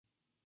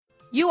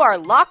You are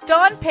Locked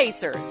On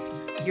Pacers,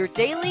 your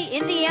daily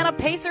Indiana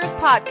Pacers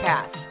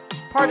podcast,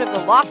 part of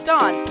the Locked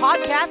On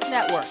Podcast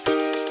Network,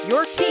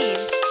 your team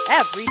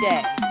every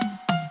day.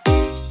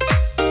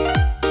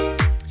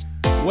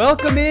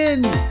 Welcome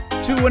in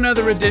to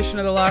another edition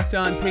of the Locked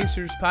On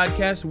Pacers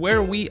podcast,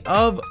 where we,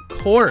 of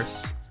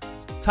course,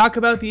 talk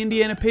about the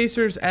Indiana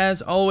Pacers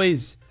as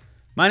always.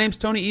 My name's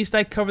Tony East.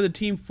 I cover the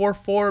team for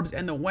Forbes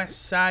and the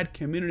West Side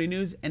Community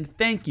News, and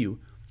thank you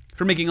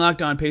for making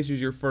Locked On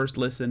Pacers your first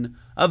listen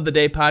of the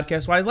day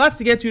podcast-wise. Lots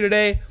to get to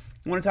today.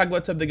 I want to talk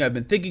about something I've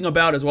been thinking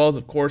about, as well as,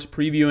 of course,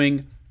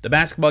 previewing the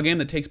basketball game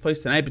that takes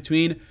place tonight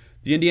between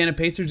the Indiana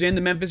Pacers and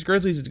the Memphis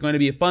Grizzlies. It's going to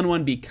be a fun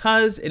one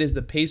because it is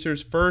the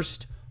Pacers'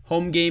 first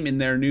home game in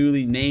their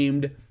newly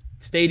named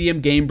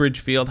stadium.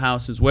 Gainbridge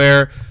Fieldhouse is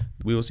where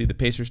we will see the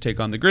Pacers take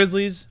on the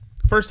Grizzlies.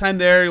 First time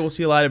there, you will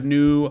see a lot of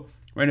new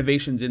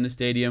renovations in the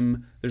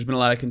stadium. There's been a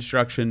lot of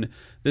construction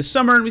this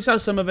summer, and we saw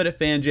some of it at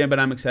Fan Jam, but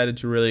I'm excited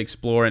to really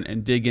explore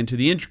and dig into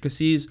the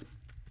intricacies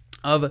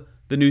of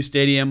the new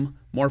stadium.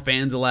 More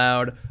fans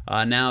allowed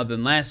now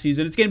than last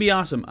season. It's going to be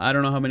awesome. I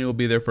don't know how many will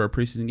be there for a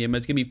preseason game, but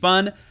it's going to be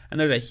fun, and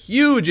there's a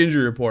huge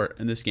injury report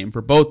in this game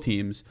for both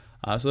teams.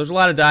 So there's a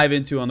lot to dive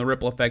into on the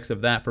ripple effects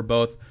of that for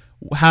both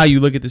how you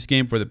look at this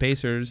game for the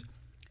Pacers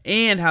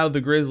and how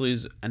the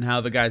Grizzlies and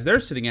how the guys they're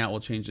sitting out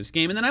will change this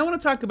game. And then I want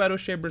to talk about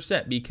Oshae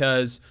Brissett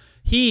because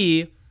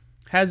he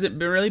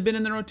hasn't really been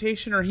in the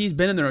rotation, or he's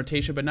been in the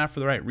rotation, but not for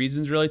the right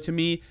reasons, really, to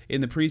me,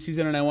 in the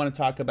preseason. And I want to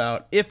talk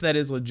about if that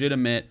is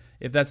legitimate,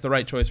 if that's the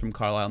right choice from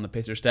Carlisle and the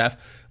Pacers staff.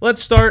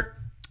 Let's start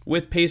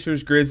with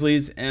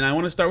Pacers-Grizzlies, and I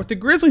want to start with the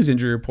Grizzlies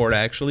injury report,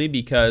 actually,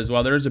 because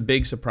while there is a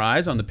big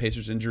surprise on the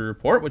Pacers injury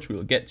report, which we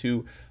will get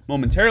to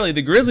momentarily,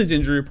 the Grizzlies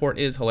injury report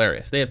is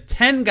hilarious. They have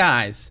 10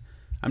 guys,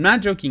 I'm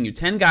not joking you,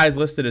 10 guys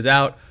listed as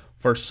out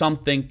for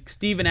something.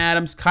 Steven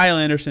Adams, Kyle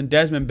Anderson,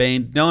 Desmond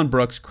Bane, Dillon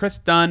Brooks, Chris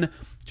Dunn,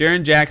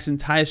 Jaren Jackson,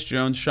 Tyus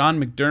Jones,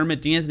 Sean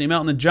McDermott, D'Anthony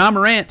Melton, and John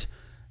Morant.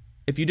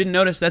 If you didn't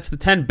notice, that's the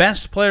 10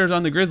 best players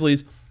on the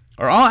Grizzlies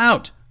are all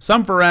out.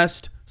 Some for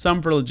rest,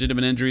 some for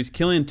legitimate injuries.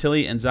 Killian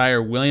Tilly and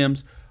Zaire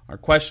Williams are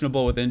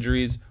questionable with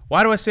injuries.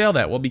 Why do I say all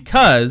that? Well,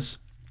 because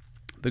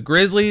the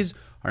Grizzlies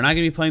are not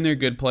going to be playing their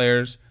good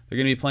players. They're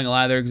going to be playing a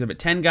lot of their Exhibit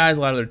 10 guys,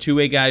 a lot of their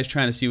two-way guys,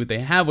 trying to see what they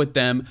have with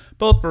them,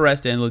 both for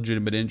rest and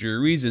legitimate injury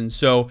reasons.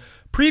 So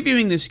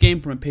previewing this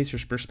game from a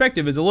Pacers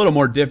perspective is a little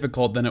more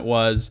difficult than it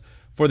was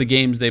for the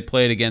games they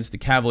played against the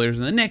Cavaliers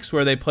and the Knicks,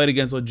 where they played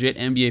against legit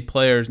NBA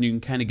players, and you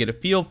can kind of get a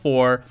feel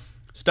for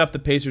stuff the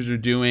Pacers are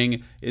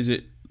doing. Is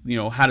it,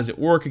 how does it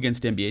work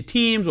against NBA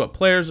teams? What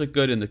players look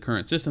good in the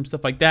current system?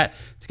 Stuff like that.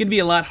 It's going to be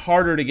a lot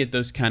harder to get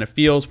those kind of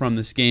feels from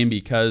this game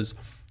because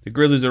the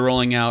Grizzlies are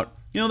rolling out.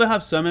 They'll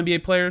have some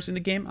NBA players in the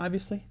game,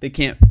 obviously.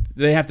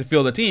 They have to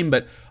field the team,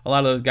 but a lot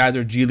of those guys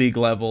are G League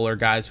level or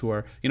guys who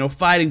are,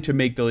 fighting to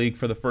make the league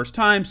for the first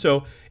time.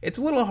 So it's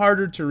a little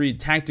harder to read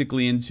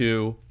tactically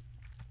into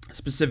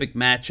specific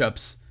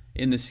matchups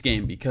in this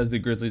game because the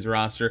Grizzlies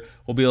roster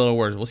will be a little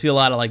worse. We'll see a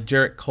lot of like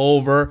Jarrett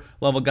Culver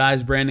level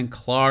guys. Brandon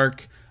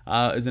Clark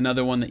is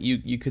another one that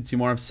you could see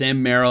more of.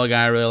 Sam Merrill, a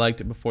guy I really liked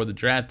it before the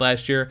draft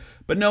last year,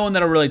 but no one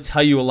that'll really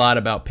tell you a lot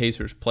about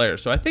Pacers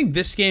players. So I think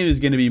this game is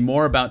going to be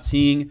more about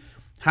seeing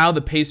how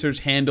the Pacers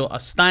handle a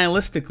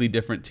stylistically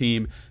different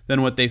team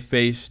than what they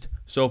faced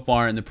so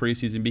far in the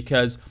preseason,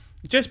 because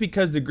just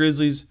because the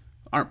Grizzlies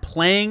aren't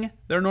playing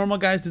their normal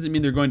guys doesn't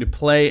mean they're going to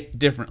play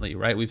differently,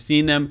 right? We've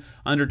seen them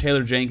under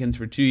Taylor Jenkins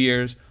for 2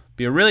 years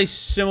be a really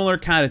similar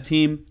kind of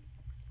team.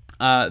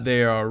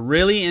 They are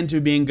really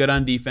into being good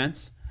on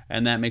defense,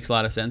 and that makes a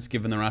lot of sense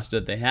given the roster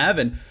that they have.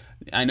 And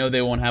I know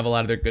they won't have a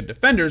lot of their good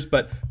defenders,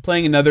 but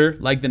playing another,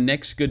 like the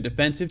Knicks, good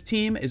defensive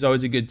team is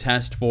always a good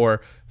test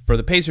for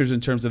the Pacers in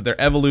terms of their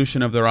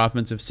evolution of their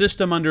offensive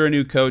system under a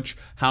new coach,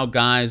 how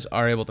guys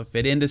are able to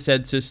fit into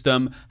said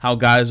system, how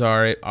guys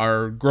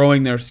are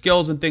growing their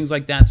skills and things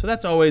like that. So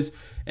that's always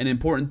an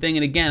important thing.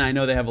 And again, I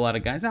know they have a lot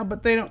of guys out,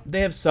 but they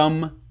have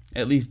some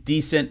at least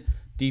decent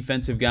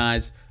defensive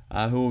guys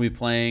who will be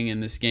playing in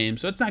this game.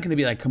 So it's not going to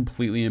be like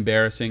completely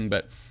embarrassing,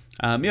 but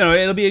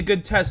it'll be a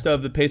good test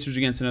of the Pacers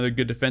against another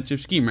good defensive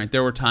scheme, right?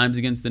 There were times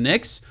against the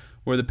Knicks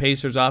where the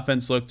Pacers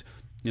offense looked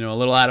a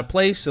little out of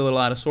place, a little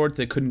out of sorts.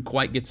 They couldn't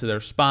quite get to their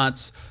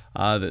spots.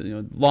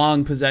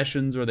 Long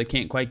possessions where they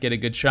can't quite get a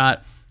good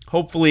shot.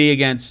 Hopefully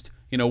against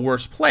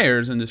worse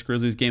players in this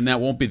Grizzlies game,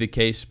 that won't be the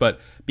case. But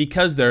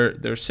because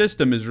their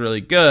system is really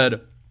good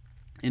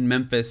in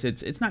Memphis,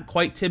 it's not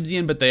quite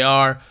Tibbsian, but they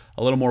are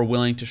a little more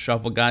willing to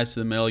shuffle guys to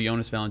the middle.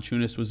 Jonas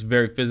Valanciunas was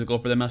very physical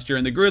for them last year.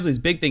 And the Grizzlies'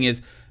 big thing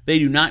is they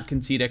do not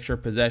concede extra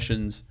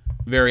possessions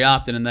very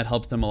often, and that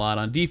helps them a lot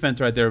on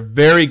defense, right? They're a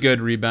very good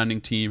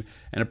rebounding team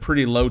and a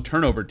pretty low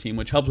turnover team,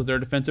 which helps with their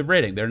defensive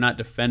rating. They're not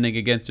defending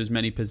against as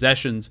many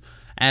possessions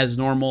as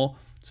normal.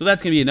 So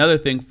that's going to be another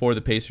thing for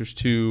the Pacers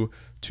to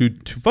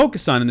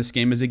focus on in this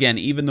game is, again,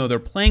 even though they're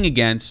playing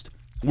against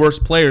worse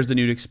players than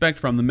you'd expect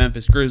from the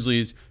Memphis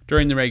Grizzlies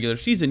during the regular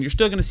season, you're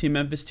still going to see a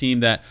Memphis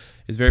team that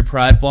is very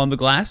prideful on the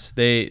glass.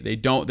 They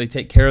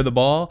take care of the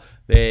ball.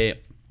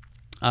 They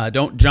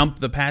don't jump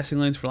the passing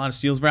lanes for a lot of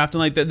steals very often.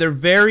 Like they're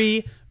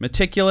very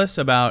meticulous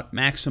about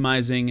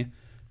maximizing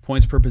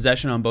points per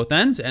possession on both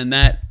ends, and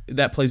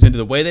that plays into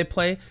the way they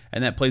play,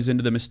 and that plays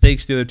into the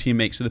mistakes the other team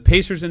makes. So the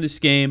Pacers in this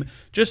game,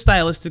 just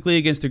stylistically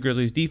against the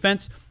Grizzlies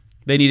defense,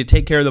 they need to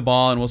take care of the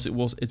ball,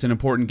 and it's an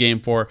important game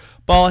for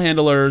ball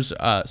handlers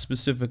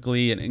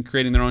specifically, and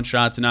creating their own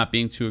shots and not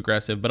being too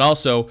aggressive, but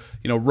also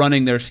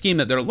running their scheme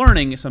that they're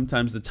learning.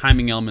 Sometimes the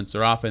timing elements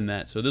are off in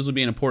that. So this will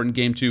be an important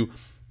game to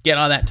get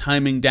all that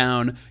timing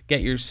down,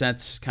 get your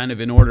sets kind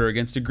of in order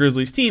against a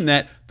Grizzlies team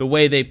that the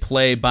way they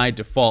play by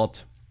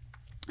default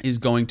is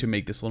going to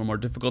make this a little more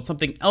difficult.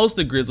 Something else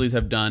the Grizzlies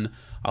have done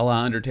a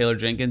la under Taylor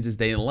Jenkins is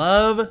they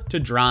love to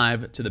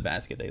drive to the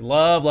basket. They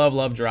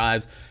love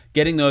drives,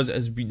 getting those,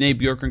 as Nate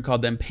Bjorkgren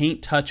called them,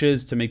 paint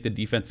touches to make the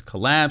defense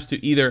collapse,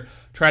 to either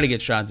try to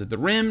get shots at the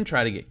rim,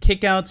 try to get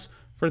kickouts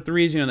for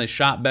threes. They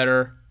shot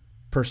better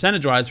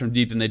percentage-wise from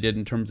deep than they did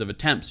in terms of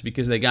attempts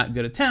because they got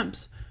good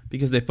attempts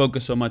because they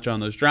focused so much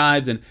on those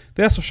drives. And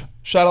they also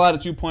shot a lot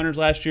of two-pointers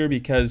last year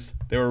because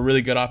they were a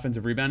really good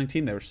offensive rebounding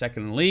team. They were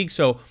second in the league,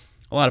 so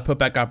a lot of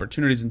putback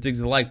opportunities and things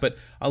of the like, but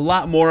a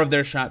lot more of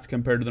their shots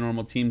compared to the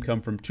normal team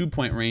come from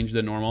two-point range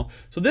than normal.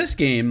 So this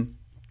game,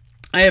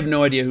 I have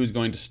no idea who's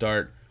going to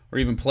start or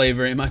even play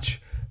very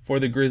much for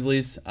the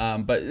Grizzlies,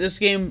 but this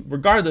game,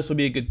 regardless, will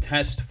be a good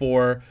test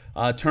for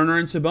Turner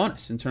and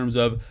Sabonis in terms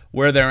of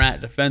where they're at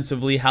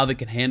defensively, how they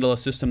can handle a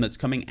system that's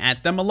coming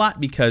at them a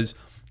lot, because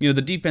the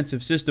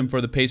defensive system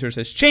for the Pacers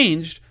has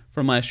changed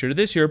from last year to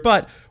this year,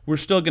 but we're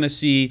still going to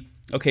see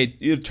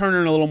Turner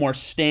in a little more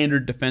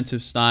standard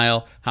defensive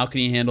style. How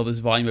can he handle this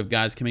volume of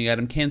guys coming at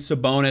him? Can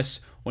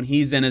Sabonis, when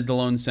he's in as the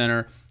lone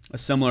center, a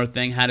similar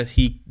thing? How does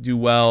he do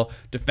well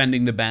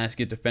defending the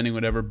basket, defending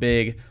whatever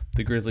big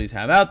the Grizzlies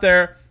have out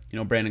there?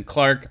 Brandon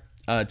Clark,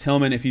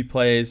 Tillman, if he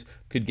plays,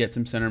 could get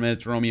some center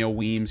minutes. Romeo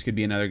Weems could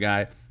be another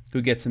guy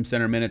who gets some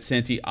center minutes.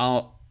 Santi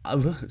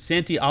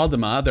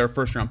Aldama, their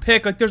first-round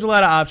pick. There's a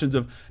lot of options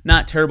of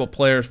not terrible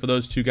players for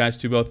those two guys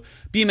to both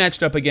be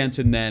matched up against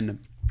and then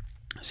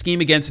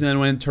scheme against, and then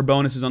when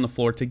Sabonis is on the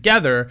floor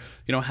together,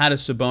 how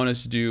does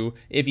Sabonis do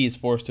if he is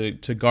forced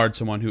to guard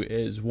someone who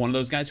is one of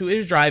those guys who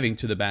is driving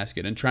to the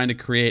basket and trying to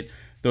create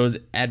those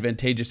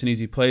advantageous and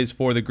easy plays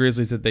for the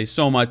Grizzlies that they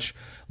so much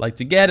like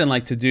to get and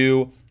like to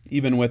do,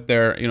 even with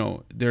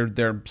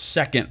their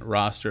second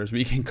rosters,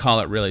 we can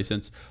call it really,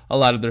 since a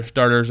lot of their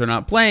starters are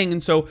not playing.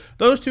 And so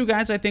those two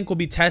guys, I think, will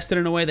be tested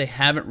in a way they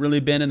haven't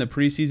really been in the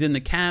preseason.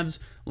 The Cavs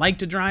like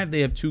to drive. They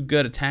have two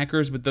good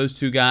attackers, but those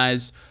two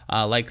guys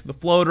like the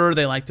floater.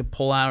 They like to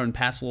pull out and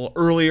pass a little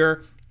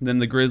earlier than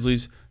the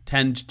Grizzlies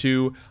tend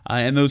to,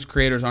 and those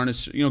creators aren't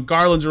as,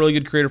 Garland's a really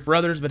good creator for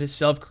others, but his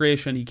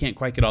self-creation, he can't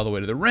quite get all the way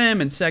to the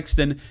rim, and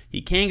Sexton,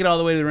 he can get all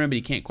the way to the rim, but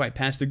he can't quite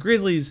pass. The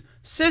Grizzlies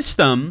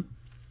system,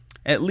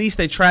 at least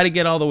they try to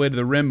get all the way to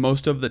the rim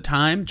most of the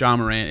time. Ja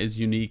Morant is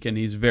unique, and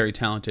he's very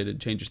talented and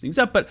changes things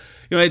up, but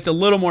it's a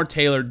little more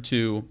tailored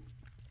to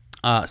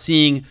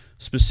seeing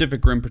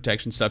specific rim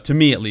protection stuff, to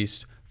me at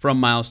least, from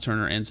Miles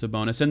Turner and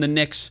Sabonis. And the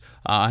Knicks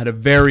had a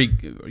very,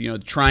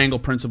 triangle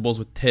principles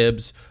with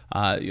Tibbs.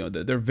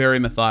 They're very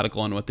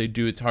methodical in what they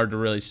do. It's hard to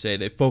really say.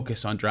 They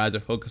focus on drives. They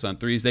focus on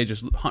threes. They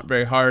just hunt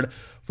very hard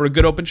for a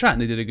good open shot,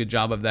 and they did a good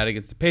job of that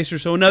against the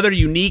Pacers. So another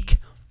unique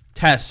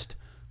test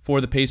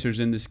for the Pacers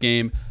in this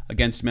game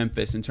against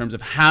Memphis in terms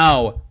of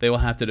how they will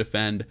have to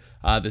defend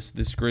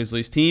this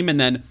Grizzlies team. And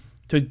then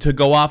to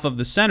go off of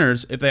the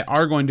centers, if they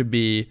are going to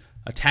be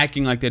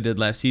attacking like they did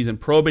last season,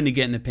 probing to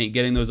get in the paint,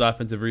 getting those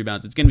offensive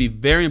rebounds, it's going to be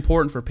very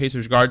important for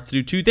Pacers guards to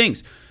do two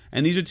things.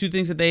 And these are two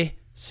things that they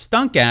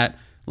stunk at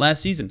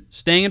last season.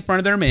 Staying in front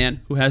of their man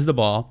who has the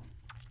ball,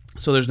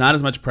 so there's not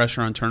as much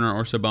pressure on Turner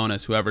or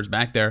Sabonis, whoever's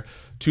back there,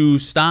 to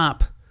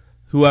stop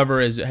whoever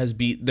has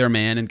beat their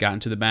man and gotten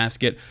to the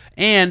basket.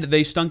 And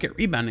they stunk at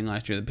rebounding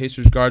last year. The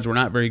Pacers guards were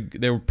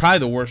they were probably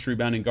the worst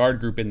rebounding guard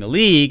group in the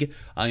league.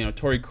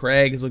 Torrey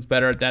Craig has looked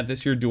better at that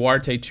this year.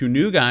 Duarte, two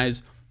new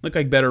guys, look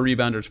like better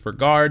rebounders for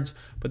guards,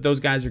 but those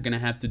guys are going to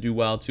have to do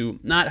well to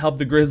not help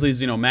the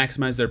Grizzlies,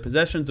 maximize their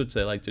possessions, which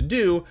they like to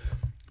do,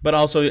 but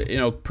also,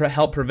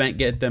 help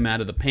get them out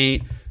of the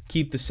paint,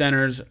 keep the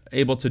centers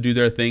able to do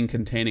their thing,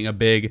 containing a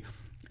big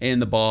and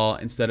the ball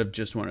instead of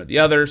just one or the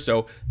other.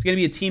 So it's going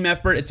to be a team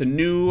effort. It's a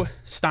new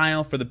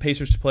style for the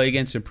Pacers to play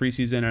against in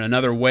preseason, and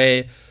another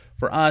way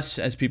for us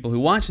as people who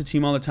watch the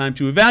team all the time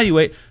to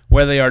evaluate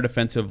where they are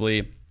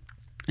defensively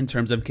in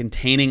terms of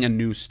containing a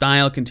new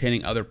style,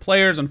 containing other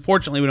players.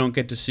 Unfortunately, we don't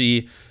get to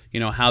see,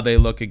 how they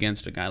look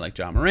against a guy like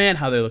Ja Morant,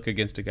 how they look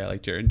against a guy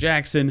like Jaren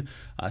Jackson,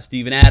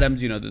 Steven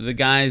Adams, the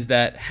guys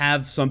that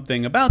have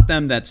something about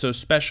them that's so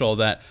special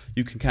that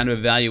you can kind of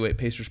evaluate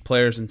Pacers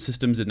players and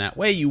systems in that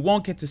way. You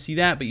won't get to see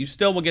that, but you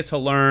still will get to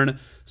learn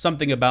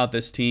something about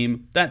this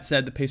team. That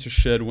said, the Pacers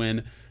should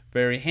win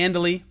very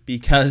handily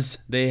because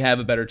they have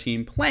a better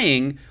team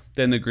playing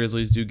than the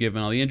Grizzlies do,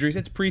 given all the injuries.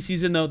 It's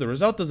preseason, though. The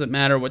result doesn't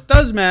matter. What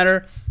does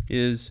matter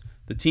is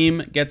the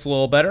team gets a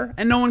little better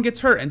and no one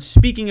gets hurt. And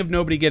speaking of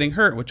nobody getting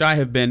hurt, which I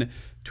have been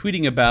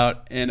tweeting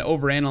about and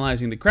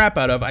overanalyzing the crap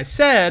out of, I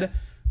said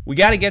we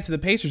got to get to the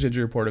Pacers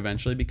injury report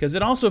eventually because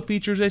it also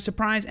features a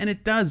surprise, and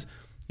it does.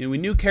 we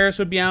knew Karras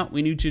would be out.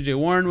 We knew TJ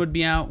Warren would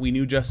be out. We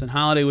knew Justin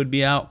Holiday would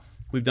be out.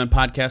 We've done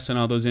podcasts on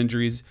all those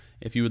injuries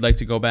if you would like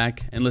to go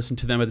back and listen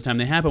to them at the time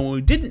they happened. What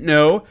we didn't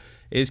know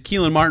is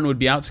Keelan Martin would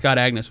be out. Scott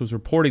Agnes was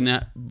reporting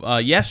that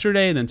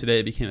yesterday, and then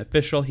today it became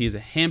official. He has a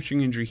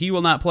hamstring injury. He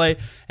will not play.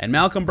 And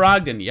Malcolm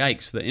Brogdon,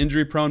 yikes, the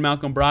injury-prone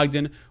Malcolm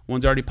Brogdon,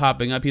 one's already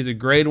popping up. He has a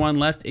grade 1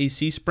 left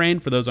AC sprain.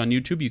 For those on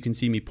YouTube, you can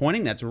see me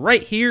pointing. That's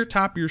right here,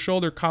 top of your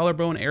shoulder,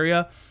 collarbone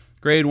area.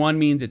 Grade 1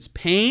 means it's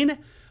pain,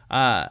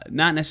 not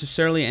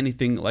necessarily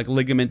anything like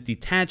ligament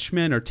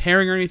detachment or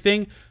tearing or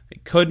anything.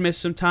 It could miss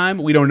some time.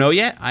 We don't know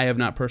yet. I have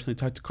not personally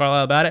talked to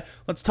Carlisle about it.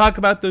 Let's talk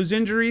about those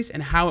injuries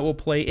and how it will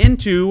play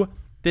into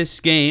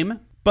this game.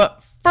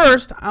 But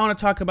first, I want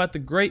to talk about the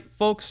great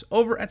folks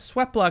over at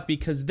Sweatblock,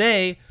 because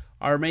they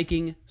are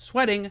making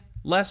sweating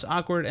less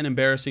awkward and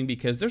embarrassing,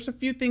 because there's a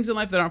few things in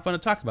life that aren't fun to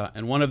talk about.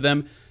 And one of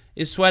them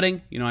is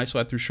sweating. I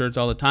sweat through shirts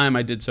all the time.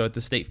 I did so at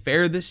the State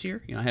Fair this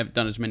year. I haven't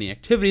done as many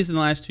activities in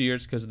the last 2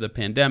 years because of the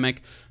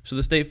pandemic. So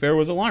the State Fair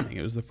was alarming.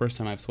 It was the first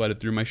time I've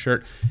sweated through my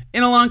shirt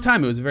in a long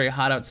time. It was very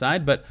hot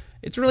outside, but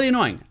it's really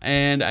annoying.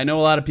 And I know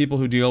a lot of people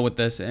who deal with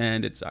this,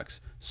 and it sucks.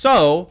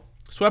 So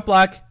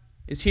Sweatblock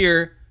is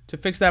here to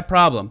fix that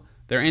problem.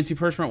 Their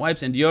antiperspirant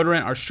wipes and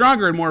deodorant are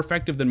stronger and more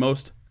effective than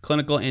most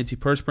clinical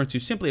antiperspirants. You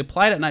simply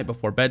apply it at night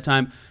before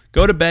bedtime.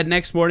 Go to bed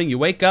next morning. You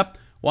wake up,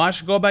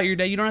 wash, go about your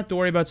day. You don't have to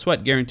worry about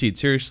sweat, guaranteed.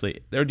 Seriously,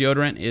 their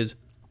deodorant is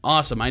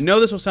awesome. I know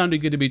this will sound too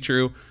good to be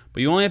true,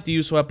 but you only have to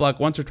use Sweatblock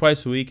once or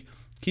twice a week.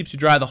 Keeps you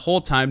dry the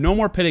whole time. No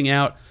more pitting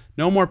out.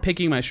 No more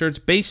picking my shirts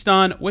based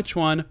on which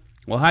one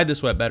will hide the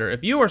sweat better.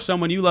 If you or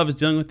someone you love is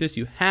dealing with this,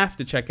 you have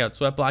to check out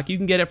Sweatblock. You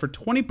can get it for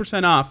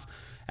 20% off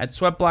at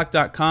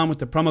sweatblock.com with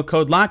the promo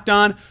code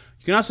LOCKEDON.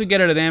 You can also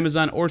get it at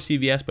Amazon or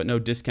CVS, but no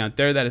discount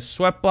there. That is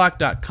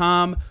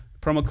sweatblock.com,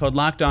 promo code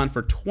LOCKEDON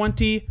for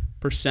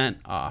 20%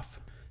 off.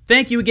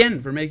 Thank you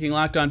again for making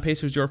Locked On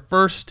Pacers your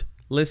first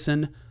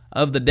listen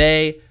of the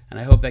day, and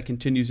I hope that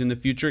continues in the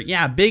future.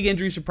 Yeah, big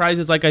injury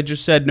surprises, like I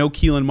just said. No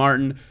Keelan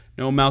Martin,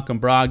 no Malcolm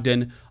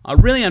Brogdon.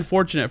 Really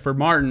unfortunate for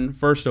Martin,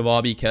 first of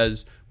all,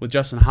 because with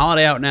Justin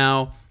Holiday out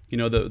now,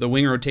 the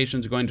wing rotation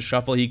is going to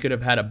shuffle. He could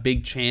have had a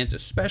big chance,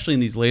 especially in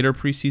these later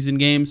preseason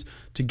games,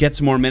 to get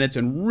some more minutes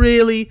and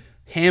really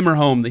hammer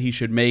home that he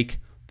should make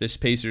this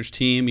Pacers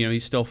team.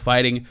 He's still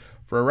fighting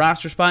for a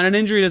roster spot. An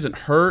injury doesn't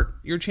hurt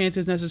your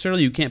chances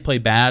necessarily. You can't play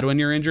bad when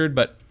you're injured,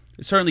 but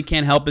it certainly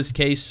can't help his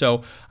case.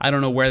 So I don't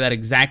know where that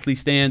exactly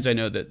stands. I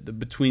know that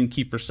between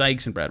Kiefer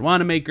Sykes and Brad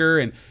Wanamaker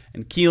and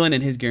Keelan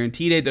and his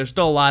guaranteed date, there's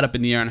still a lot up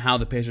in the air on how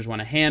the Pacers want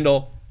to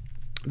handle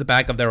the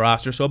back of their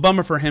roster. So a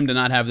bummer for him to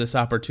not have this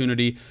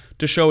opportunity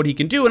to show what he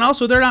can do. And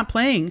also, they're not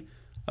playing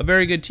a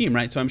very good team,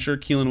 right? So I'm sure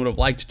Keelan would have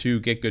liked to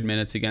get good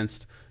minutes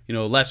against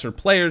lesser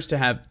players to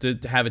have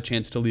a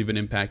chance to leave an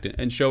impact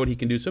and show what he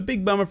can do. So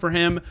big bummer for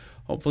him.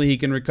 Hopefully he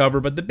can recover.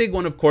 But the big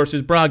one, of course,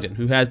 is Brogdon,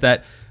 who has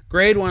that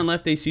grade 1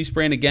 left AC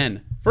sprain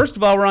again. First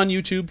of all, we're on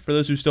YouTube. For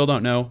those who still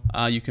don't know,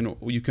 you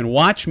can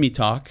watch me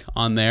talk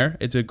on there.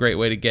 It's a great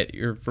way to get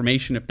your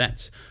information if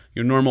that's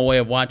your normal way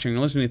of watching or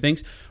listening to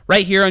things.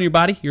 Right here on your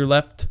body, your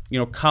left,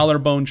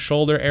 collarbone,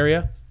 shoulder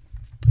area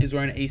is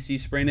where an AC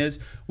sprain is.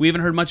 We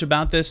haven't heard much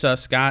about this.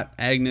 Scott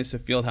Agnes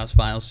of Fieldhouse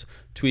Files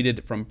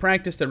tweeted from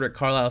practice that Rick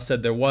Carlisle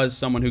said there was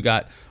someone who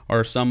got,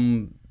 or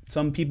some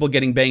people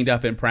getting banged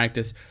up in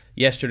practice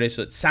yesterday.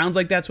 So it sounds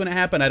like that's when it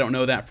happened. I don't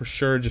know that for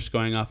sure, just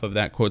going off of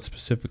that quote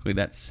specifically.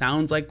 That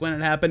sounds like when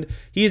it happened.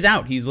 He is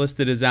out. He's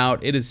listed as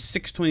out. It is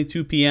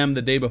 6:22 p.m.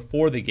 the day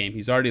before the game.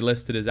 He's already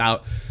listed as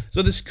out.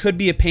 So this could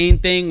be a pain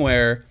thing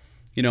where,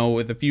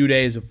 with a few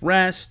days of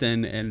rest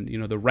and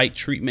the right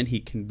treatment, he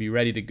can be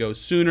ready to go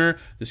sooner.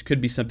 This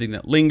could be something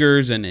that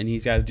lingers, and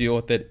he's got to deal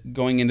with it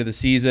going into the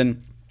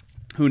season.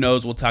 Who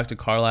knows? We'll talk to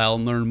Carlisle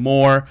and learn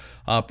more,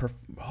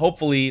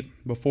 hopefully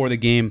before the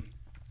game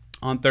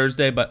on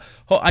Thursday, but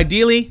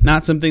ideally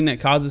not something that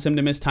causes him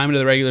to miss time into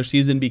the regular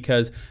season,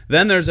 because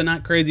then there's a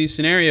not crazy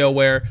scenario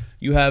where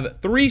you have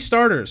 3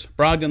 starters,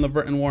 Brogdon,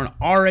 LeVert, and Warren,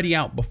 already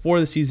out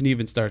before the season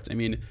even starts. I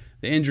mean,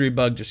 the injury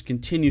bug just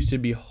continues to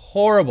be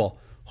horrible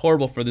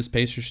for this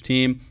Pacers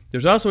team.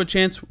 There's also a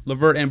chance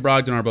LeVert and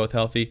Brogdon are both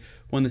healthy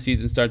when the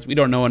season starts. We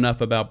don't know enough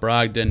about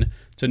Brogdon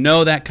to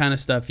know that kind of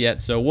stuff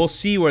yet, so we'll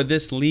see where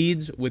this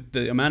leads with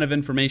the amount of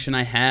information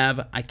I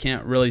have. I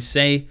can't really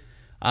say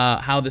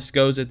how this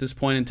goes at this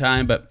point in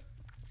time, but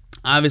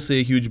obviously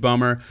a huge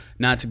bummer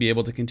not to be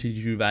able to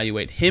continue to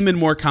evaluate him in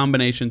more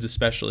combinations,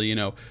 especially,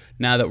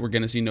 now that we're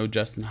going to see no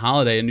Justin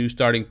Holiday, a new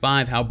starting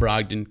 5, how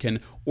Brogdon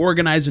can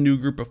organize a new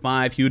group of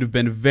 5. He would have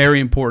been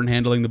very important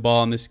handling the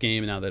ball in this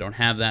game, and now they don't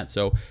have that.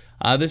 So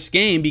this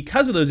game,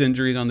 because of those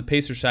injuries on the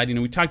Pacers side,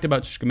 we talked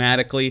about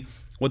schematically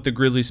what the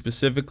Grizzlies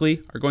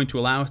specifically are going to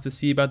allow us to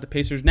see about the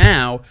Pacers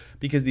now.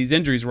 Because these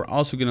injuries, we're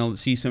also going to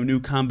see some new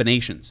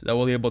combinations that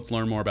we'll be able to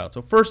learn more about.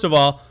 So first of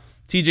all,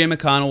 TJ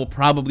McConnell will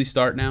probably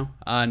start now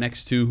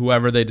next to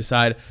whoever they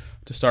decide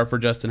to start for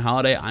Justin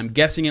Holiday. I'm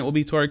guessing it will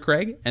be Torrey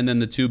Craig, and then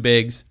the 2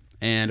 bigs,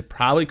 and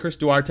probably Chris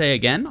Duarte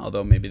again,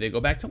 although maybe they go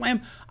back to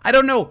Lamb. I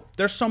don't know.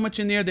 There's so much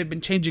in there. They've been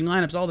changing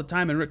lineups all the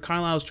time, and Rick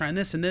Carlisle's trying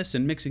this and this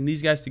and mixing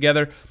these guys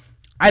together.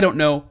 I don't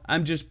know.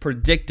 I'm just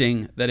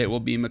predicting that it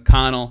will be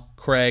McConnell,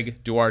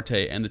 Craig,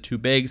 Duarte, and the two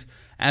bigs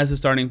as the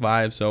starting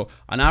five. So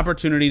an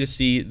opportunity to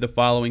see the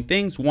following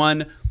things.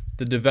 One,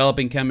 the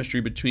developing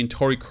chemistry between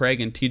Torrey Craig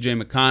and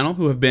TJ McConnell,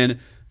 who have been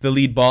the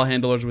lead ball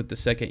handlers with the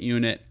second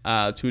unit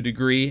to a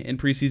degree in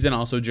preseason,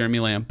 also Jeremy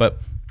Lamb.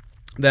 But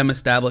them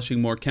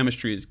establishing more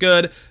chemistry is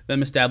good.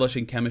 Them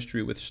establishing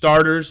chemistry with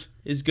starters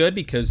is good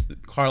because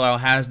Carlisle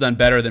has done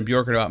better than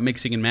Bjorkgård about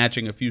mixing and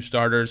matching a few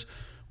starters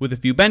with a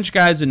few bench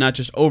guys and not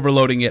just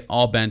overloading it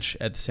all bench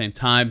at the same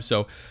time.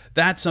 So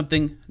that's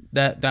something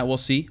that we'll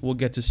see. We'll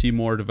get to see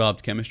more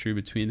developed chemistry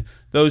between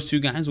those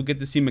two guys. We'll get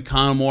to see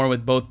McConnell more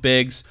with both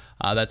bigs.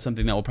 That's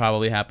something that will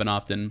probably happen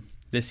often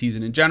this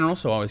season in general,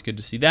 so always good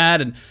to see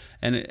that.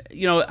 And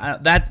you know,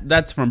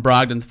 that's from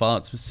Brogdon's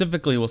fallout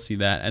specifically. We'll see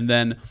that. And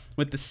then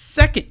with the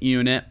second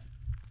unit,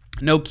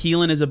 no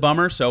Keelan is a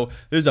bummer, so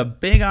there's a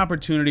big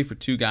opportunity for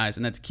two guys,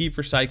 and that's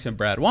Kiefer Sykes and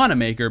Brad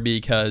Wanamaker,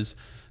 because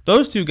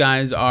those two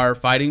guys are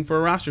fighting for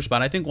a roster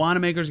spot. I think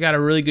Wanamaker's got a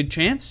really good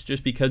chance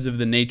just because of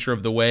the nature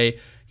of the way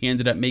he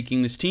ended up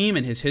making this team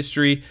and his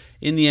history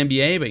in the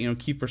NBA. But, you know,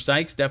 Kiefer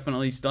Sykes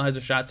definitely still has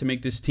a shot to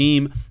make this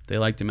team. They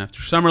liked him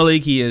after Summer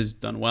League. He has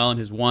done well in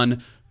his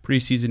one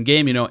preseason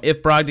game. You know,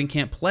 if Brogdon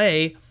can't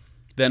play,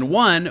 then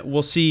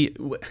we'll see.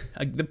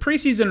 The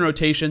preseason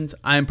rotations,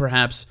 I'm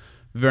perhaps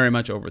very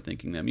much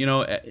overthinking them. You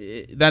know,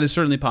 that is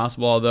certainly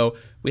possible, although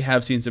we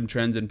have seen some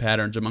trends and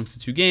patterns amongst the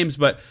two games.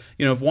 But,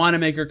 you know, if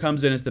Wanamaker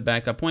comes in as the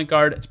backup point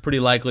guard, it's pretty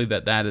likely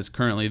that is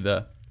currently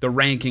the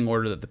ranking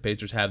order that the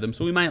Pacers have them.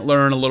 So we might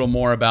learn a little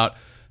more about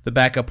the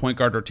backup point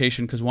guard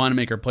rotation because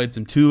Wanamaker played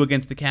some too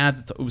against the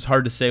Cavs. It was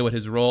hard to say what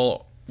his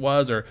role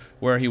was or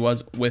where he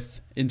was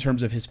in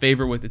terms of his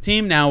favor with the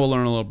team. Now we'll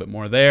learn a little bit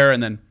more there.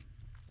 And then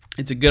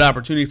it's a good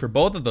opportunity for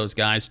both of those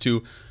guys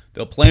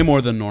they'll play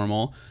more than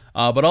normal.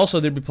 But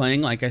also they'd be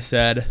playing, like I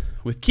said,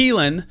 with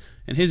Keelan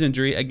and his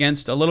injury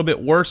against a little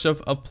bit worse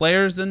of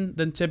players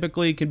than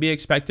typically can be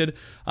expected.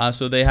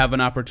 So they have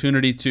an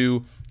opportunity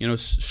to, you know,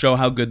 show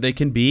how good they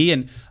can be.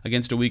 And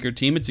against a weaker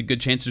team, it's a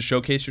good chance to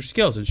showcase your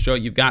skills and show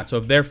what you've got. So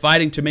if they're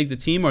fighting to make the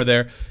team or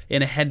they're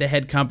in a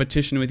head-to-head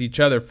competition with each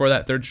other for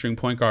that third-string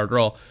point guard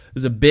role,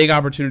 there's a big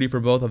opportunity for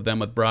both of them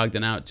with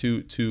Brogdon out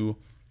to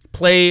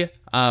play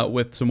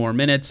with some more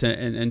minutes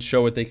and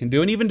show what they can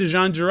do. And even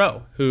DeJon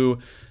Jarreau, who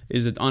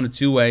is on a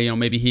two-way, you know,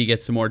 maybe he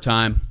gets some more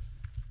time.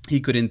 He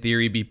could, in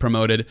theory, be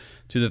promoted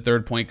to the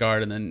third point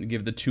guard and then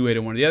give the two-way to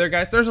one of the other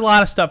guys. There's a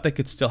lot of stuff that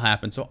could still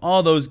happen. So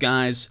all those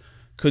guys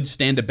could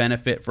stand to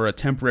benefit for a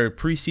temporary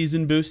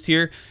preseason boost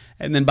here.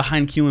 And then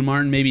behind Keelan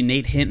Martin, maybe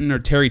Nate Hinton or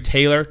Terry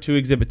Taylor, two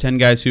Exhibit 10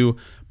 guys who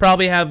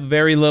probably have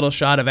very little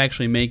shot of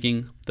actually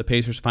making the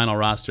Pacers' final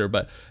roster.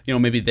 But, you know,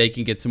 maybe they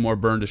can get some more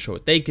burn to show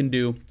what they can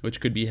do, which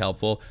could be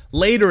helpful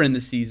later in the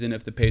season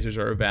if the Pacers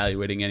are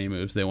evaluating any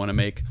moves they want to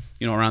make,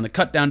 you know, around the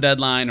cut-down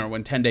deadline or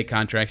when 10-day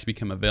contracts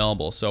become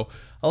available. So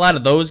a lot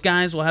of those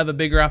guys will have a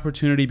bigger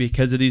opportunity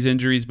because of these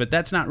injuries, but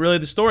that's not really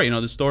the story. You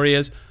know, the story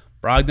is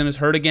Brogdon is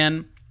hurt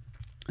again.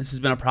 This has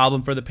been a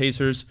problem for the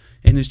Pacers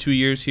in his 2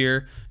 years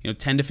here. You know,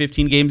 10 to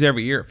 15 games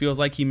every year. It feels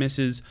like he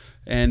misses,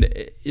 and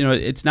you know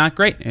it's not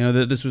great. You know,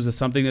 this was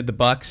something that the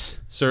Bucks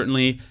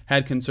certainly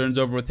had concerns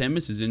over with him,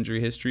 is his injury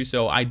history.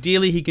 So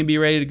ideally, he can be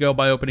ready to go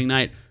by opening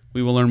night.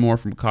 We will learn more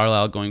from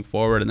Carlisle going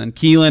forward, and then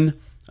Keelan,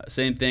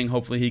 same thing.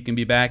 Hopefully, he can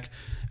be back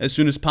as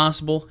soon as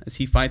possible as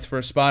he fights for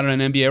a spot on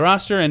an NBA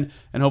roster, and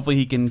hopefully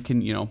he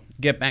can you know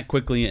get back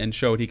quickly and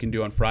show what he can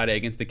do on Friday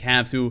against the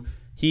Cavs, who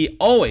he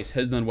always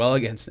has done well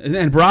against.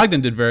 And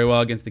Brogdon did very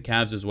well against the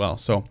Cavs as well.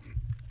 So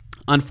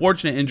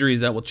unfortunate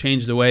injuries that will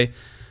change the way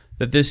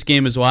that this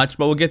game is watched,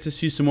 but we'll get to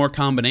see some more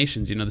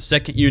combinations. You know, the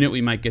second unit,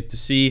 we might get to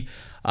see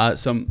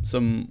some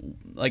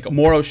like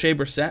more Oshae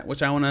Brissett,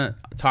 which I want to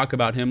talk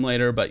about him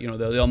later, but, you know,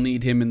 they'll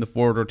need him in the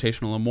forward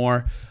rotation a little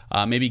more.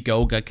 Maybe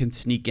Goga can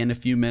sneak in a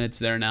few minutes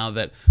there now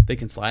that they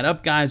can slide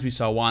up guys. We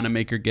saw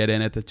Wanamaker get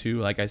in at the 2.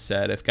 Like I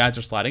said, if guys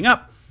are sliding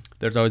up,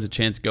 there's always a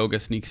chance Goga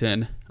sneaks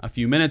in a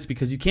few minutes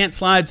because you can't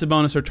slide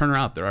Sabonis or Turner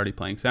out. They're already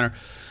playing center.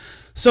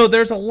 So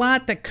there's a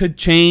lot that could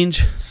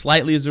change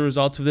slightly as a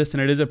result of this,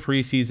 and it is a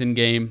preseason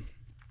game.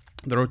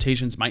 The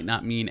rotations might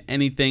not mean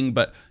anything,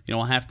 but you know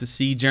we'll have to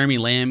see. Jeremy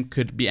Lamb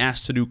could be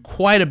asked to do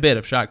quite a bit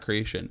of shot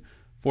creation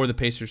for the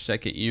Pacers'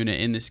 second unit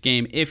in this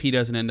game if he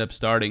doesn't end up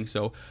starting.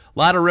 So a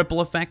lot of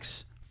ripple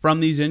effects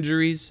from these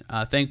injuries.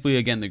 Thankfully,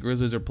 again, the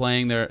Grizzlies are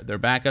playing their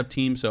backup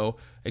team, so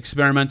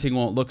experimenting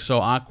won't look so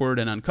awkward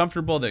and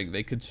uncomfortable.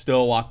 They could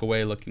still walk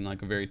away looking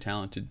like a very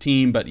talented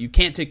team, but you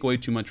can't take away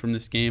too much from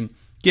this game,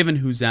 given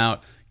who's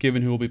out,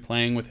 given who will be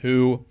playing with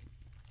who.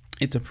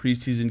 It's a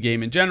preseason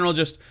game in general,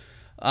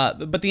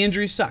 but the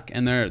injuries suck,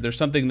 and there's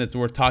something that's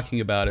worth talking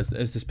about as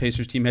this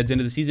Pacers team heads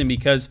into the season,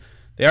 because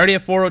they already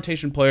have 4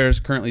 rotation players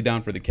currently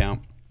down for the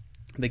count.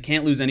 They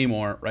can't lose any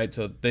more, right?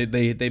 So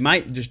they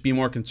might just be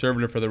more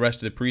conservative for the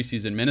rest of the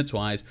preseason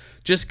minutes-wise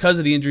just because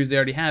of the injuries they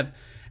already have,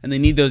 and they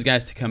need those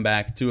guys to come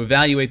back to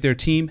evaluate their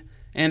team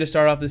and to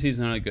start off the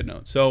season on a good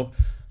note. So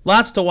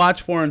lots to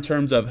watch for in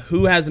terms of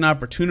who has an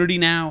opportunity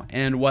now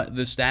and what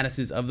the status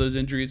is of those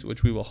injuries,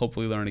 which we will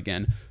hopefully learn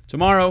again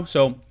tomorrow.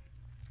 So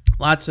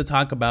lots to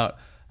talk about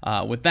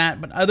with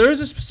that. But there is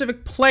a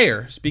specific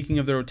player, speaking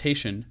of the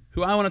rotation,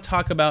 who I want to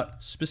talk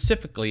about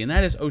specifically, and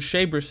that is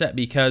Oshae Brissett,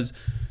 because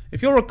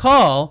if you'll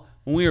recall,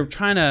 when we were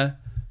trying to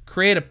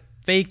create a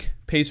fake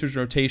Pacers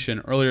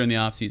rotation earlier in the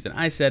offseason,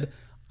 I said,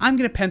 I'm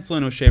going to pencil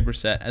in Oshae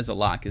Brissett as a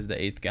lock as the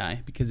 8th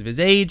guy because of his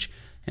age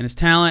and his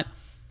talent.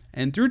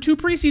 And through 2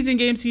 preseason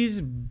games,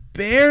 he's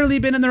barely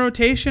been in the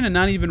rotation, and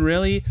not even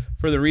really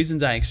for the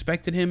reasons I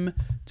expected him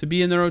to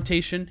be in the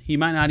rotation. He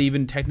might not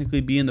even technically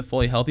be in the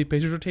fully healthy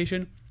Pacers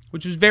rotation,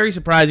 which is very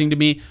surprising to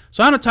me.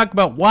 So I want to talk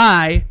about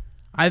why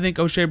I think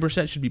Oshae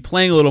Brissett should be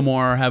playing a little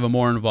more or have a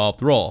more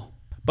involved role.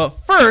 But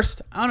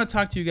first, I want to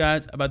talk to you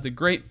guys about the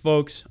great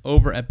folks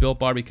over at Built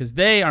Bar, because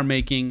they are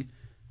making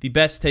the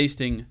best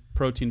tasting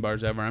protein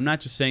bars ever. I'm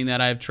not just saying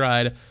that. I've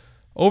tried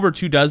over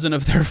 24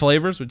 of their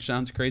flavors, which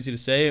sounds crazy to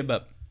say,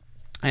 but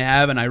I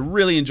have, and I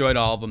really enjoyed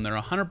all of them. They're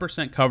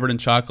 100% covered in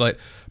chocolate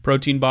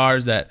protein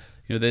bars that,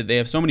 they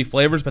have so many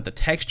flavors, but the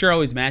texture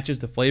always matches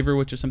the flavor,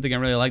 which is something I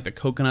really like. The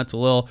coconut's a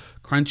little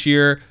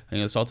crunchier,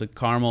 the salted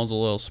caramel's a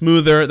little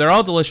smoother. They're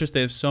all delicious.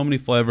 They have so many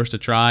flavors to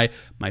try.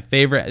 My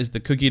favorite is the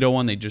cookie dough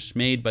one they just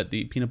made, but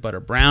the peanut butter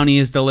brownie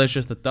is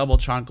delicious. The double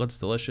chocolate's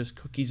delicious.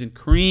 Cookies and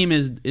cream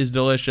is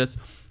delicious.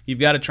 You've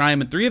got to try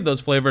them, and 3 of those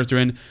flavors are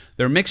in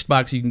their mixed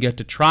box. You can get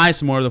to try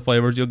some more of the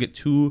flavors. You'll get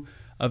 2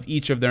 of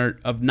each of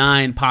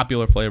 9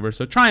 popular flavors.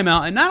 So try them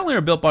out. And not only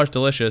are Built Bars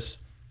delicious,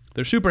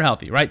 they're super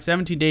healthy, right?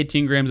 17 to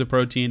 18 grams of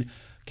protein,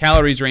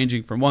 calories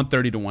ranging from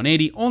 130 to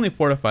 180, only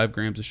 4 to 5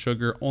 grams of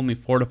sugar, only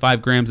 4 to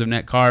 5 grams of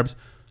net carbs.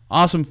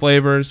 Awesome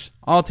flavors,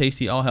 all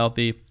tasty, all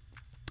healthy.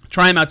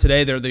 Try them out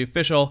today. They're the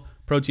official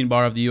protein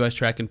bar of the U.S.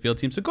 track and field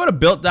team. So go to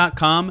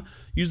Built.com,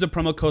 use the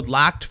promo code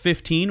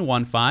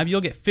LOCKED15.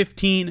 You'll get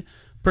 15%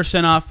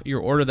 off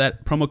your order.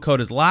 That promo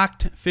code is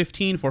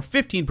LOCKED15 for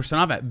 15%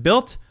 off at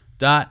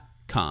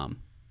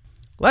Built.com.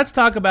 Let's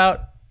talk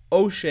about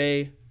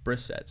Oshae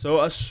Brissett.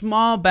 So a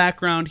small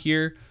background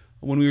here.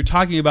 When we were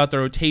talking about the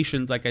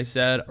rotations, like I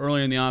said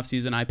earlier in the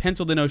offseason, I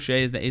penciled in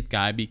Oshae as the 8th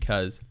guy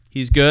because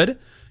he's good.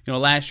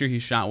 Last year he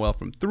shot well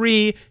from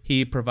 3.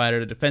 He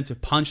provided a defensive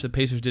punch the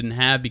Pacers didn't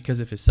have because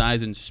of his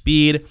size and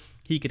speed.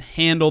 He could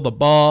handle the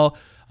ball.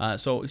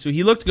 So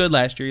he looked good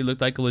last year. He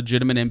looked like a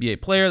legitimate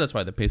NBA player. That's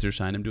why the Pacers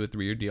signed him to a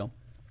 3-year deal.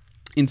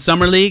 In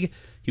Summer League,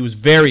 he was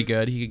very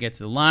good. He could get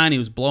to the line. He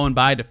was blowing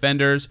by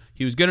defenders.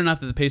 He was good enough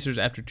that the Pacers,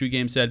 after 2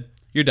 games, said,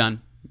 you're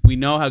done. We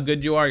know how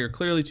good you are. You're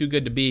clearly too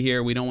good to be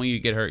here. We don't want you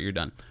to get hurt. You're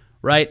done.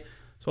 Right?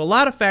 So a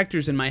lot of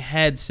factors in my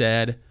head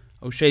said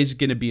Oshae's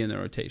going to be in the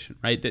rotation,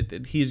 right?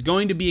 That he's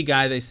going to be a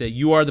guy they say,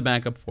 you are the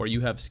backup for. You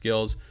have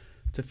skills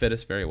to fit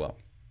us very well.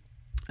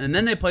 And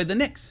then they played the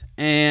Knicks.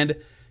 And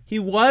he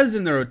was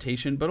in the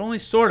rotation, but only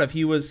sort of.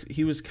 He was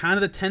kind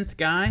of the 10th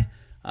guy,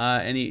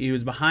 and he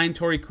was behind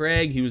Torrey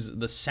Craig. He was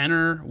the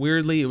center,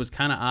 weirdly. It was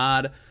kind of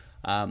odd.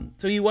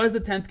 So he was the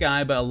 10th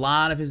guy, but a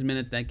lot of his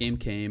minutes that game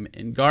came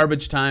in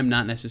garbage time,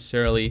 not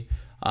necessarily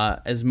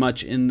as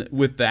much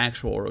with the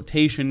actual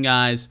rotation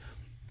guys.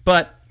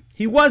 But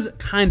he was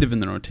kind of in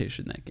the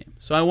rotation that game.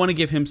 So I want to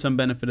give him some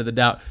benefit of the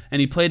doubt.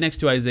 And he played next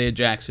to Isaiah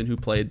Jackson, who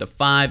played the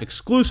 5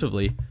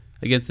 exclusively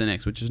against the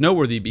Knicks, which is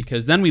noteworthy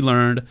because then we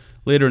learned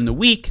later in the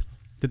week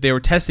that they were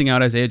testing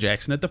out Isaiah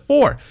Jackson at the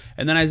 4.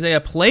 And then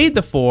Isaiah played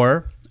the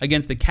 4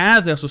 against the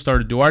Cavs. They also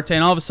started Duarte.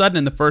 And all of a sudden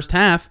in the first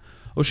half,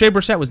 Oshae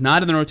Brissett was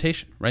not in the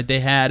rotation, right? They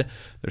had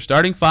their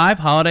starting 5,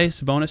 Holiday,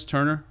 Sabonis,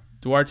 Turner,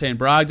 Duarte, and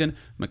Brogdon.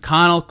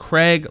 McConnell,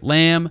 Craig,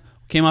 Lamb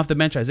came off the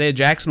bench. Isaiah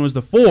Jackson was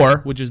the 4,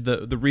 which is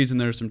the reason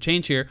there's some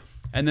change here.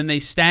 And then they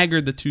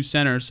staggered the 2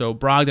 centers, so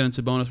Brogdon and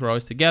Sabonis were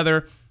always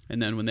together.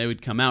 And then when they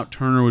would come out,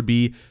 Turner would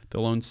be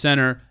the lone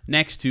center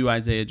next to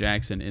Isaiah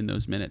Jackson in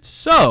those minutes.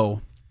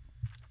 So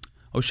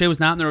Oshae was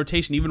not in the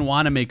rotation. Even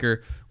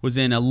Wanamaker was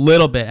in a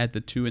little bit at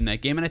the 2 in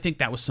that game, and I think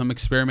that was some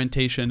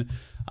experimentation.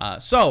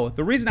 So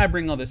the reason I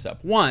bring all this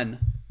up, 1,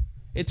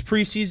 it's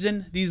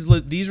preseason.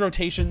 These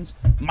rotations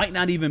might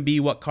not even be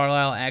what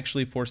Carlisle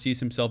actually foresees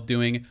himself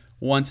doing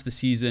once the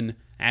season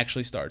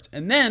actually starts.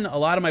 And then a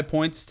lot of my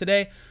points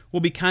today will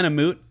be kind of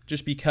moot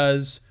just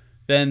because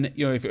then,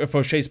 if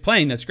Oshae's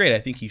playing, that's great. I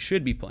think he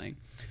should be playing.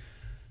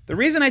 The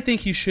reason I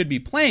think he should be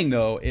playing,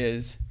 though,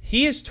 is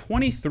he is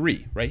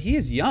 23, right? He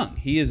is young.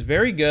 He is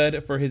very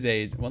good for his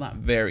age. Well, not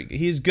very good.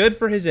 He is good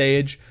for his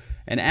age.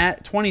 And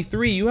at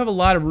 23, you have a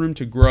lot of room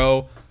to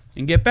grow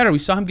and get better. We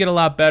saw him get a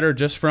lot better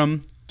just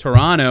from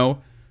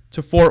Toronto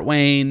to Fort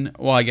Wayne.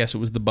 Well, I guess it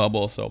was the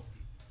bubble, so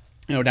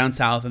down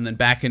south and then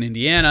back in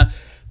Indiana.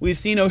 We've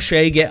seen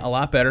Oshae get a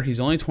lot better. He's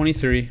only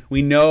 23.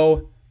 We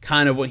know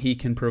kind of what he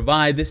can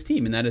provide this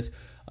team, and that is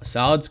a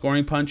solid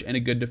scoring punch and a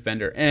good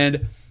defender.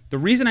 And the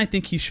reason I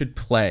think he should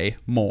play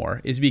more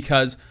is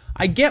because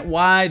I get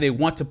why they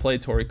want to play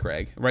Torrey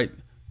Craig, right?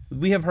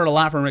 We have heard a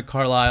lot from Rick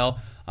Carlisle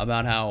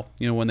about how,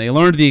 when they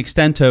learned the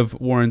extent of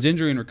Warren's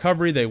injury and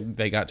recovery,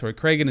 they got Torrey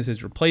Craig in as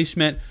his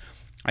replacement.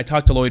 I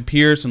talked to Lloyd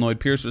Pierce, and Lloyd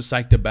Pierce was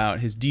psyched about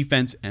his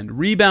defense and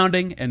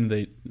rebounding,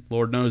 and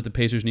Lord knows the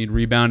Pacers need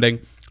rebounding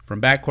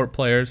from backcourt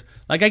players.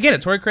 I get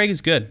it. Torrey Craig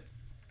is good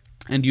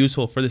and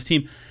useful for this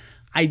team.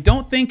 I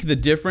don't think the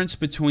difference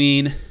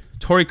between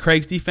Torrey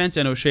Craig's defense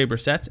and Oshae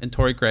Brissett's, and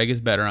Torrey Craig is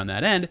better on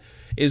that end,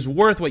 is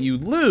worth what you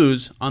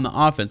lose on the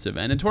offensive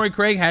end. And Torrey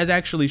Craig has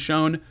actually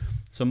shown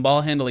some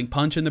ball handling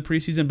punch in the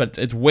preseason, but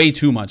it's way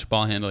too much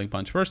ball handling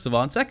punch, first of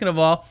all. And second of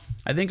all,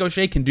 I think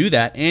Oshae can do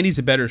that, and he's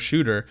a better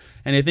shooter,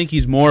 and I think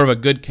he's more of a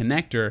good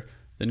connector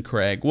than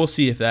Craig. We'll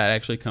see if that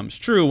actually comes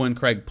true when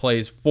Craig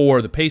plays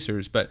for the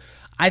Pacers, but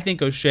I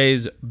think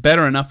O'Shea's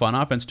better enough on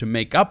offense to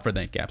make up for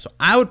that gap. So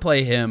I would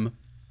play him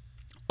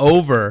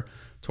over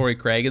Torrey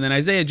Craig. And then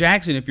Isaiah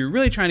Jackson, if you're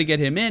really trying to get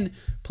him in,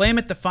 play him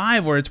at the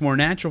 5 where it's more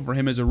natural for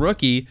him as a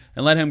rookie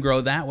and let him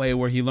grow that way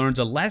where he learns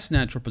a less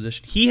natural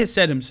position. He has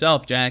said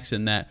himself,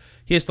 Jackson, that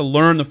he has to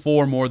learn the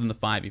 4 more than the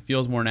 5. He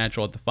feels more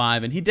natural at the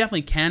 5, and he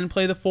definitely can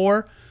play the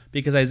 4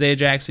 because Isaiah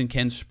Jackson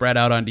can spread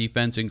out on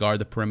defense and guard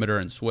the perimeter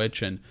and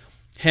switch and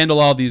handle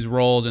all these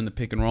roles in the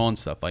pick and roll and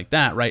stuff like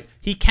that, right?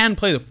 He can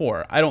play the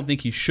 4. I don't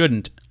think he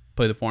shouldn't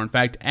play the 4. In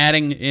fact,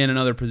 adding in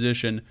another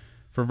position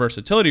for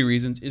versatility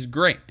reasons is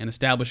great, and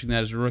establishing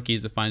that as a rookie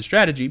is a fine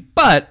strategy,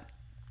 but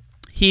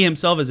he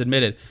himself has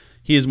admitted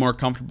he is more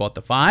comfortable at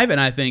the 5, and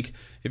I think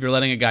if you're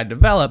letting a guy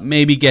develop,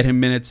 maybe get him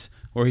minutes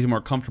where he's more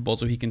comfortable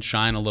so he can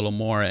shine a little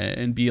more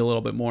and be a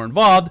little bit more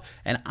involved.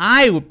 And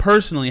I would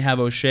personally have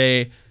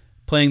Oshae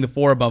playing the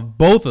 4 above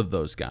both of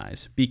those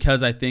guys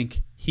because I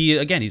think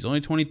he's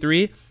only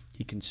 23.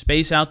 He can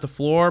space out the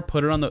floor,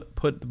 put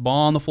the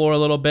ball on the floor a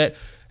little bit,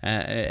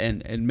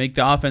 and make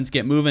the offense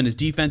get moving. His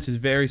defense is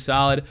very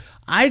solid.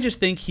 I just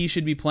think he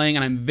should be playing,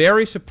 and I'm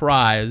very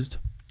surprised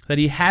that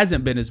he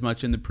hasn't been as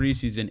much in the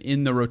preseason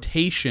in the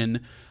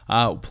rotation,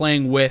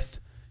 playing with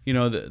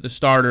the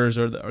starters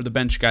or the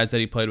bench guys that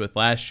he played with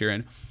last year.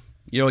 And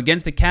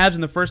against the Cavs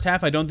in the first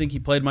half, I don't think he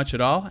played much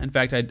at all. In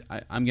fact,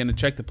 I'm going to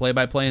check the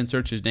play-by-play and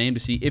search his name to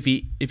see if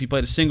he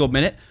played a single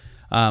minute.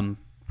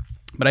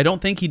 But I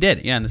don't think he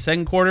did. Yeah, in the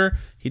second quarter,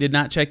 he did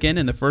not check in.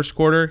 In the first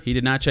quarter, he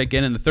did not check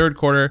in. In the third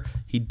quarter,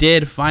 he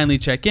did finally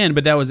check in.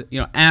 But that was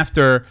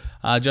after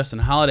Justin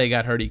Holiday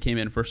got hurt. He came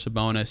in for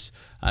Sabonis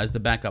as the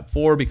backup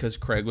 4 because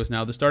Craig was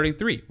now the starting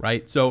 3,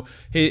 right? So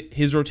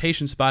his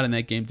rotation spot in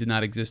that game did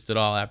not exist at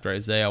all after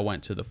Isaiah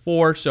went to the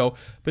 4. So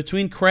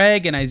between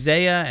Craig and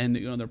Isaiah, and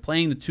they're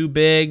playing the 2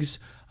 bigs,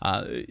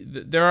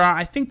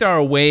 I think there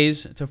are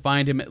ways to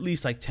find him at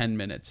least like 10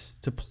 minutes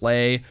to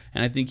play,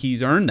 and I think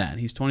he's earned that.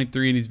 He's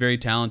 23 and he's very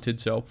talented,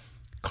 so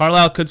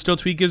Carlisle could still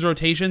tweak his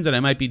rotations, and I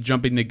might be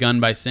jumping the gun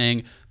by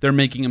saying they're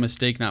making a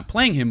mistake not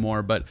playing him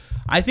more, but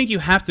I think you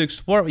have to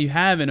explore what you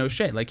have in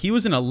Oshae. Like, he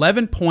was an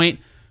 11-point,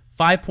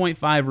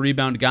 5.5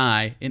 rebound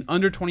guy in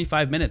under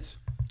 25 minutes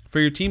for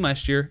your team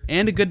last year,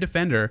 and a good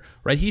defender,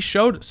 right? He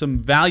showed some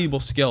valuable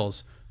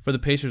skills for the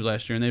Pacers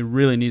last year, and they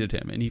really needed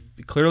him. And he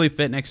clearly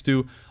fit next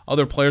to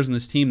other players in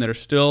this team that are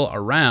still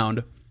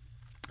around.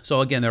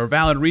 So, again, there are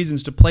valid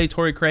reasons to play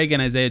Torrey Craig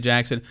and Isaiah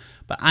Jackson,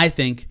 but I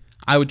think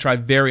I would try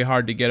very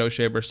hard to get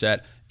Oshae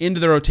Brissett into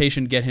the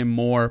rotation, get him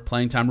more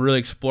playing time, really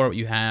explore what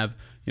you have,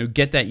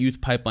 get that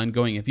youth pipeline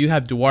going. If you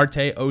have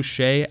Duarte,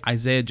 Oshae,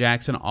 Isaiah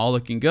Jackson all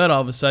looking good,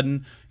 all of a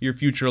sudden your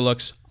future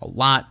looks a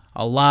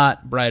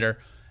lot brighter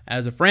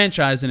as a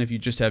franchise than if you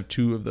just have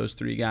 2 of those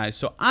 3 guys.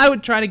 So I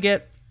would try to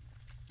get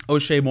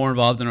Oshae more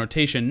involved in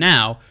rotation.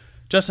 Now,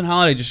 Justin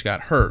Holiday just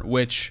got hurt,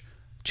 which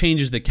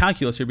changes the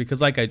calculus here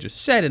because, like I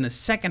just said, in the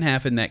second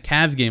half in that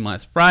Cavs game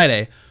last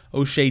Friday,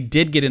 Oshae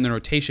did get in the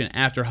rotation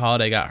after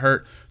Holiday got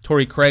hurt.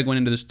 Torrey Craig went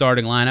into the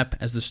starting lineup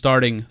as the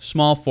starting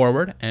small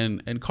forward,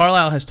 and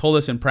Carlisle has told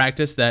us in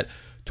practice that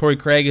Torrey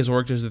Craig has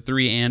worked as the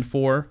 3 and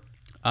 4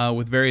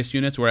 with various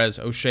units, whereas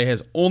Oshae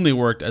has only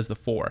worked as the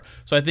 4.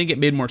 So I think it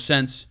made more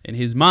sense in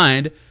his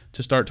mind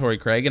to start Torrey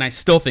Craig, and I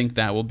still think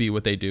that will be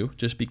what they do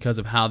just because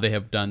of how they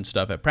have done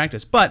stuff at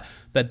practice. But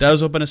that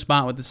does open a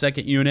spot with the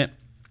second unit.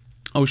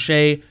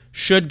 Oshae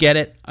should get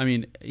it. I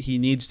mean, he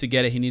needs to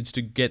get it. He needs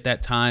to get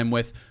that time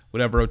with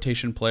whatever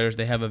rotation players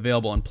they have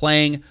available and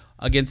playing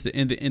against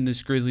in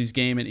this Grizzlies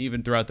game and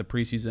even throughout the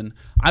preseason.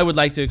 I would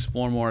like to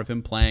explore more of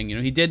him playing.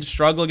 He did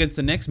struggle against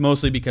the Knicks,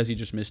 mostly because he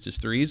just missed his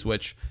threes,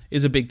 which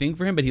is a big thing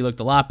for him, but he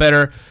looked a lot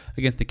better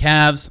against the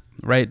Cavs,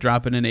 right?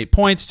 Dropping in 8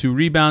 points, 2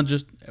 rebounds,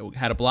 just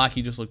had a block.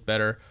 He just looked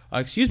better.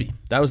 Excuse me.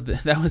 That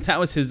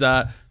was his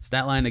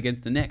stat line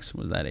against the Knicks,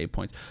 was that 8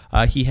 points.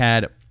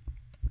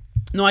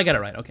 No, I got it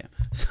right. Okay.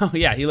 So,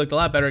 yeah, he looked a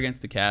lot better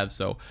against the Cavs.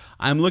 So,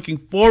 I'm looking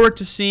forward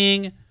to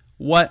seeing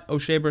what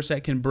Oshae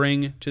Brissett can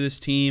bring to this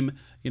team,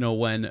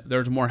 when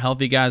there's more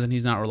healthy guys and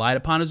he's not relied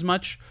upon as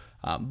much.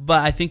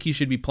 But I think he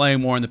should be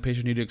playing more, and the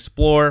Pacers need to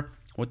explore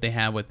what they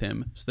have with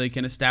him so they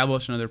can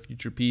establish another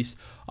future piece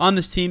on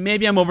this team.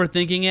 Maybe I'm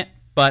overthinking it,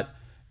 but,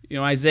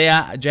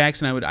 Isaiah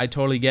Jackson, I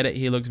totally get it.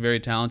 He looks very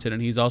talented,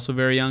 and he's also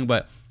very young,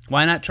 but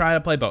why not try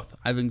to play both?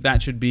 I think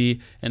that should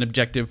be an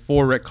objective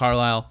for Rick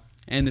Carlisle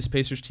and this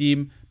Pacers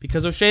team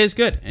because Oshae is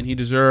good, and he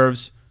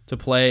deserves to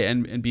play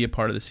and be a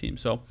part of this team.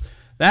 So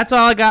that's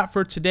all I got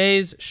for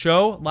today's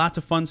show. Lots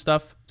of fun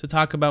stuff to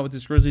talk about with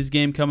this Grizzlies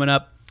game coming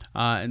up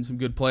and some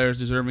good players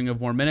deserving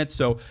of more minutes.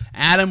 So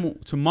Adam,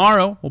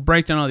 tomorrow, will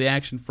break down all the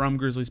action from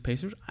Grizzlies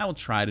Pacers. I will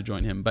try to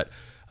join him, but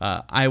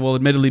I will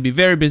admittedly be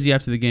very busy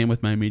after the game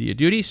with my media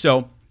duty.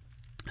 So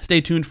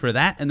Stay tuned for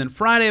that. And then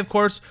Friday, of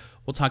course,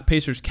 we'll talk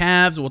Pacers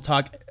Cavs. We'll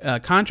talk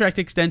contract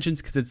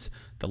extensions because it's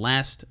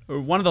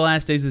one of the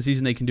last days of the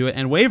season they can do it,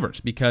 and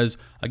waivers because,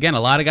 again, a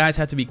lot of guys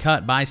have to be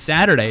cut by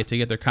Saturday to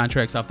get their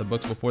contracts off the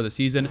books before the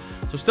season.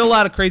 So still a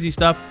lot of crazy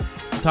stuff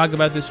to talk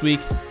about this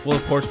week. We'll,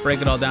 of course,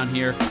 break it all down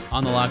here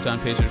on the Locked On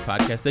Pacers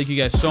podcast. Thank you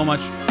guys so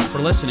much for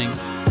listening,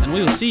 and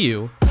we will see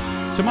you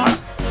tomorrow.